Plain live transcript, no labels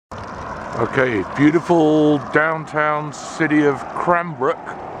Okay, beautiful downtown city of Cranbrook.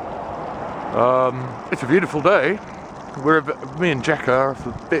 It's a beautiful day. Me and Jack are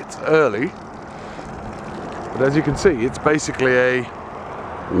a bit early, but as you can see, it's basically a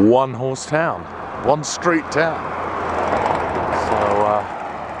one-horse town, one-street town. So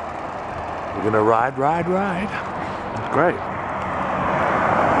we're gonna ride. Great.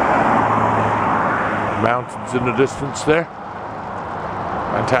 Mountains in the distance there.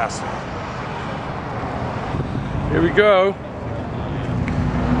 Fantastic. Here we go.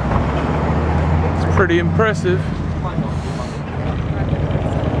 It's pretty impressive.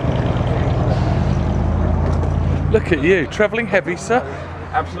 Look at you, travelling heavy, sir.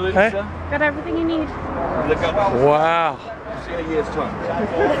 Absolutely, hey? sir. Got everything you need. Look up. Wow. See you in a year's time.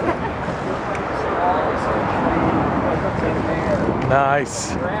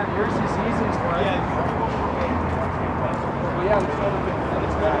 Nice. Yours is the easiest one.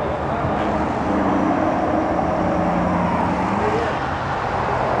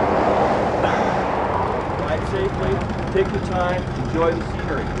 Ride safely, take your time, enjoy the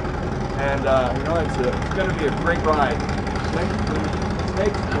scenery. And you know, it's going to be a great ride.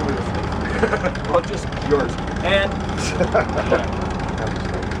 Snakes? Well, just yours. And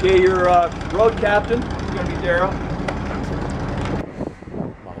okay, your road captain is going to be Daryl.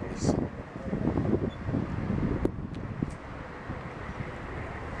 Marvelous.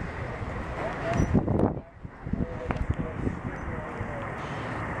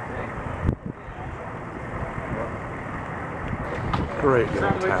 Great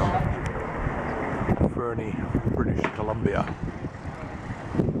little town. Fernie, British Colombia.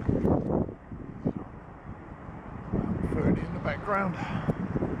 Fernie in the background.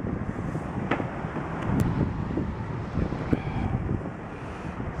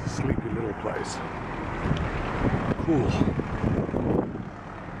 Sleepy little place. Cool.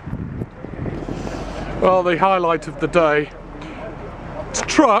 Well, the highlight of the day, it's a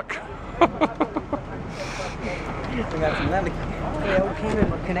truck. That's another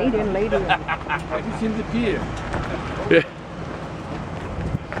Canadian lady. Have you seen the pier? Yeah.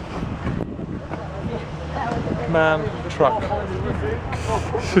 Man, truck.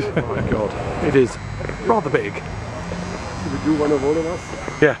 Oh my god. It is rather big. Should we do one of all of us?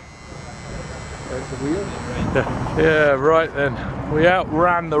 Yeah. There's the wheel. Yeah, right then. We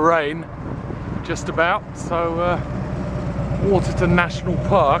outran the rain, just about. So, Waterton National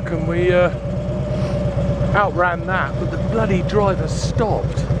Park, and we outran that, but the bloody driver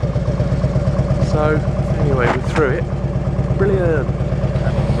stopped. So anyway, we're through it. Brilliant.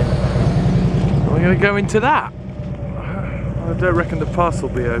 We're going to go into that. I don't reckon the pass will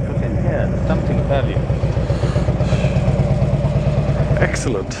be open. Yeah, something about you.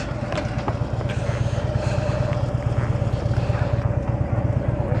 Excellent.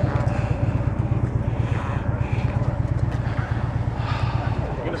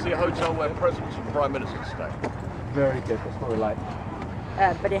 You're going to see a hotel where presidents and prime ministers stay. Very good, that's what we like.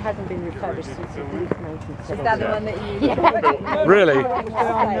 But it hasn't been refurbished since the 1970s. Is that the one that you? Yeah. Really?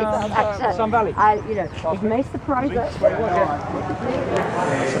 Sun Valley. You know, it may surprise us. Do you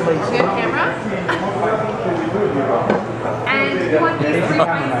have camera? And you want these three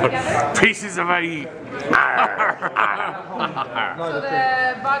lines together? Pieces of a. So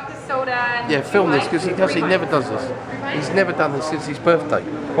the vodka soda and Yeah, film this because he never does this. He's never done this since his birthday.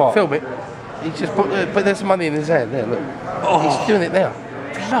 What? Film it. He just put there's some money in his hand there. Look, he's doing it now.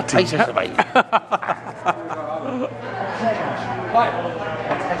 Bloody Pieces of eight.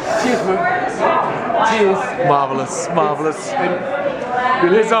 Cheers, man. Cheers. Marvellous, marvellous.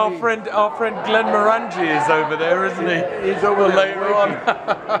 Here's our friend Glenn Morangi is over there, isn't he? He's over there later on.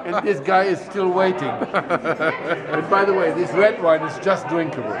 And this guy is still waiting. And by the way, this red wine is just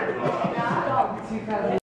drinkable.